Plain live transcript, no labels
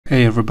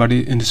Hey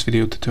everybody, in this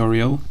video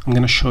tutorial I'm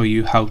going to show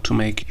you how to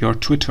make your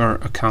Twitter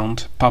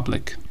account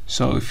public.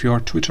 So if your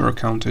Twitter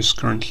account is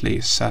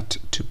currently set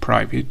to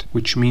private,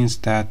 which means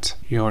that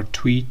your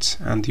tweets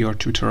and your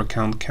Twitter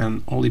account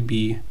can only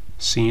be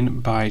seen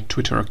by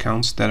Twitter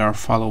accounts that are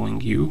following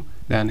you,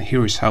 then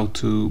here is how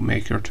to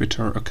make your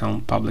Twitter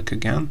account public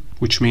again,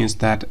 which means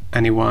that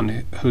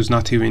anyone who's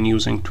not even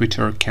using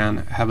Twitter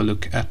can have a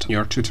look at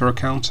your Twitter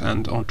account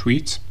and on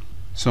tweets.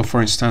 So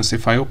for instance,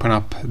 if I open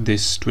up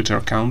this Twitter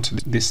account,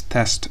 this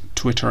test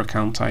Twitter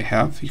account I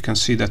have, you can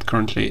see that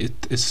currently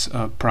it is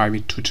a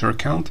private Twitter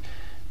account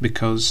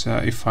because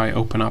if I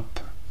open up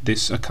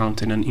this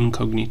account in an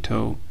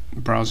incognito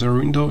browser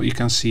window, you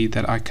can see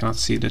that I cannot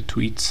see the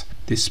tweets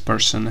this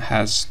person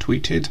has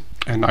tweeted,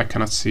 and I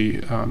cannot see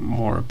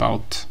more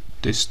about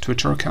this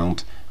Twitter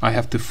account. I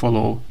have to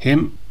follow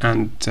him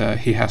and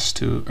he has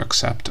to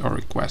accept a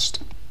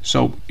request.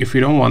 So if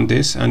you don't want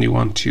this and you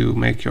want to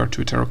make your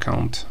Twitter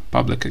account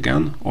public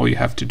again, all you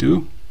have to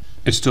do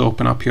is to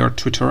open up your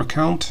Twitter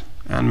account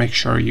and make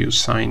sure you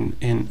sign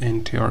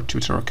into your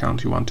Twitter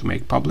account you want to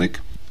make public.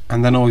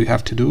 And then all you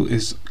have to do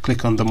is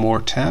click on the More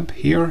tab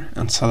here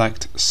and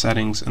select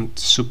Settings and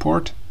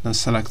Support, then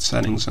select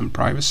Settings and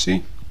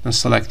Privacy, then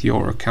select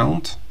your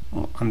account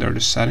under the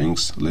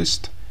Settings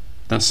list,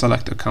 then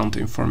select Account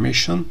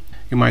Information.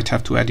 You might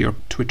have to add your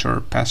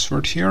Twitter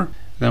password here.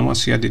 Then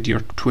once you added your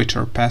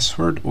Twitter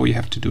password, all you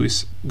have to do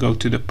is go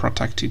to the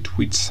Protected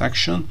Tweets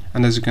section,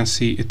 and as you can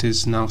see it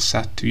is now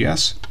set to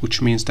yes,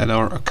 which means that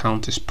our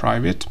account is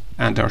private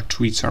and our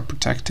tweets are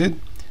protected.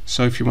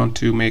 So if you want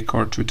to make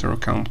our Twitter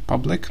account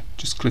public,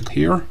 just click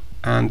here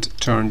and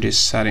turn this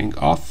setting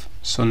off.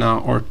 So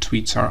now our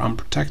tweets are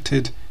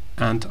unprotected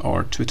and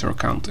our Twitter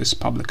account is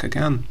public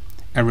again.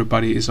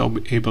 Everybody is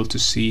able to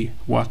see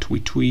what we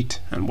tweet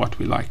and what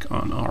we like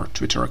on our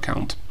Twitter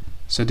account.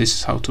 So this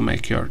is how to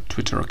make your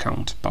Twitter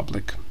account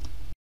public.